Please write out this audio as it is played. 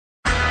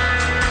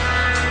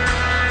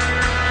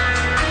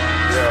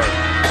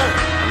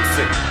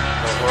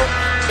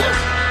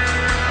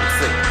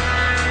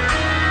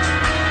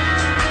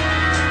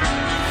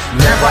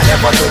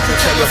ever don't you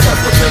tell yourself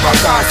what never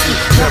kasi.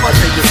 Never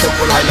take it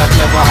simple, haina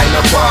clever,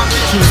 haina far.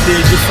 Tuesday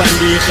to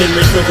Sunday,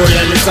 khilme hloko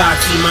ya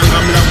letsatsi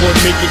mangamla won't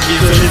make it this,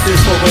 so this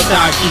is for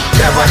Botaki.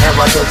 Never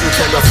ever don't you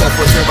tell yourself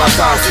what never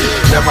kasi.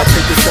 Never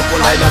take it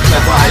simple, haina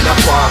clever, haina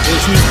far.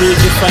 Tuesday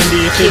to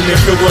Sunday, khilme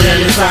hloko ya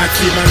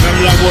letsatsi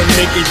mangamla won't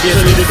make it this,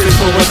 so this is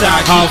for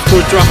Botaki. Half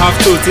put your half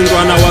toes in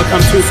Rwanda,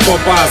 welcome to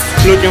S.K.O.P.A.S.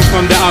 Looking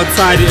from the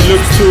outside, it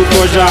looks too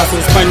gorgeous.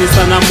 In Spanish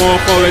and more,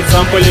 for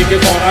example, like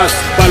for us.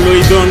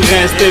 Baloi don't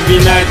rest, every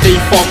night they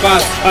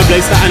focus. I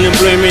bless the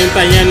unemployment,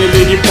 I am a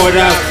lady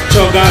podder.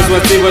 Choggers,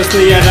 whatever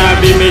stay at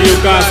Abby,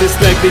 Melukas, it's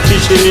like the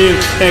kitchen in.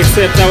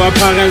 Except our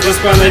parents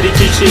respond at the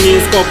kitchen in.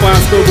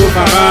 S.K.O.P.A.S, Kobo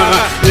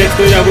Farara. Next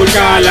to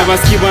Yabukala,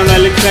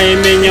 Vaskibana, Lekra,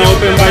 Menya,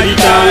 open body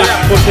tala.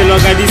 Hotel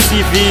Gadi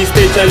CV,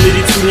 stage a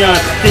lady tunya.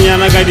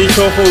 Kinyana Gadi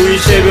Chofo,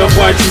 we share your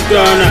watch you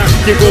done.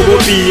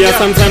 Kikobo Pia,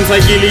 sometimes I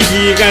kill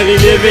it, I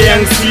relive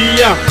young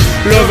Sia.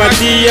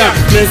 Lovatia,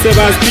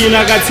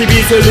 Mensebaspina,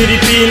 Gatsibiso,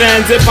 Lidipina,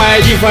 and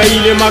Zepai,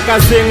 Divaile,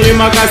 Makasing,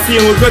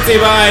 Limakasing,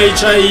 Koteva,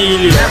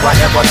 Chaili. Never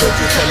ever don't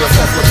you tell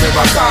yourself what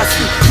never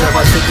kasi.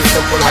 Never take it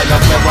simple, haina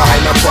clever,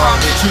 haina far.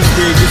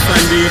 Tuesday to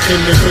Sunday,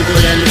 khilme hloko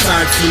ya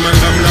letsatsi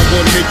mangamla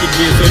won't make it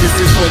this, so this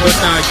is for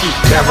Botaki.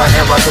 Never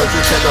ever don't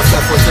you tell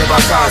yourself what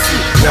never kasi.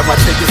 Never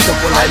take it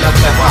simple, haina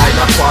clever,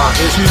 haina far.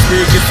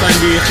 Tuesday to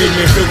Sunday,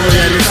 khilme hloko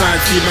ya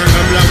letsatsi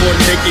mangamla won't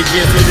make it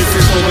this, so this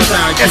is for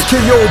Botaki.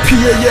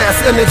 S.K.O.P.A.S,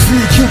 NXV,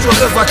 Kinto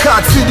River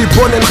Card, City,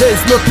 born and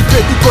raised, not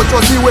debate,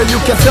 the where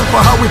you can tell for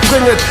how we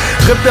bring it.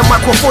 Rip the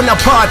microphone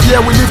apart, yeah,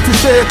 we live to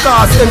share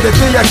cars, and the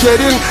day I get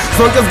in,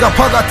 Zongas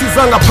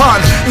Gapagatizang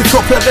apart. It's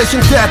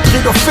Operation Get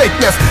rid of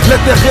fakeness.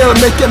 Let the real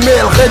make a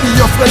mail, ready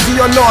your friendly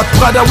or not,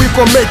 brother, we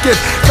gon' make it.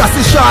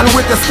 Kasishan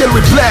with the skill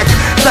with black,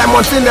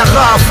 diamonds in the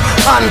rough,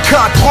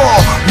 uncut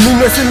raw.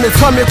 Minus in the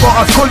tummy, or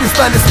a holy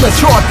style is my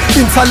short.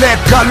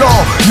 Intellect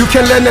galore, you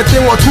can learn a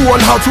thing or two on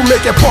how to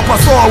make a proper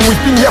song. We've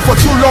been here for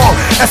too long,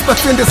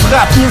 experts in this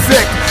rap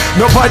music.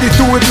 Nobody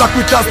do it like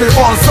with us, they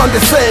all sound the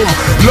same.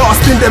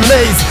 Lost in the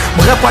maze,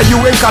 rapper, you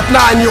ain't got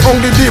nine, you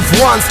only live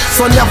once,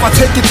 so never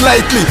take it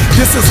lightly,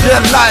 this is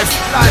real life.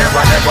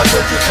 Never ever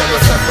don't you tell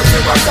yourself what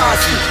never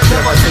kasi.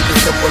 Never take it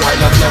simple,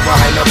 haina clever,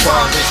 haina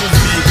far.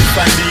 Tuesday to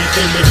Sunday,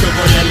 khilme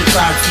hloko ya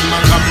letsatsi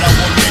mangamla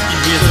won't make it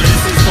this, so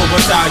this is for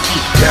Botaki.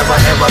 Never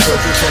ever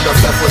don't you tell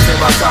yourself what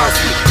never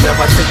kasi.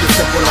 Never take it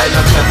simple,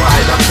 haina clever,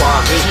 haina far.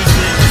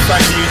 Tuesday to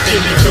Sunday,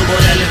 khilme hloko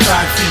ya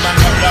letsatsi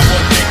mangamla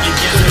won't make it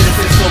this, so this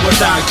is for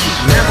Botaki.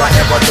 Never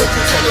ever don't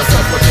you tell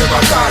yourself what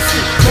never kasi.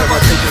 Never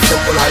take it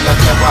simple, haina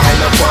clever,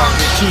 haina far.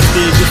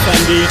 Tuesday to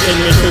Sunday,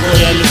 khilme hloko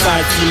ya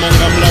letsatsi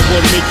mangamla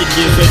won't make it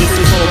this, so this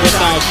is for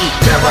Botaki.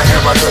 Never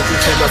ever don't you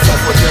tell yourself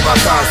what never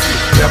kasi.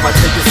 Never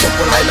take it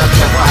simple, haina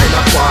clever,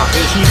 haina far.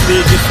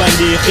 Tuesday to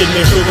Sunday,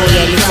 khilme hloko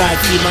ya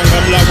letsatsi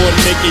mangamla won't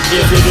make it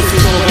this, so this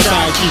is for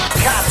Botaki.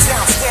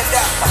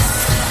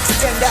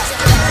 Stand up,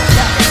 stand up.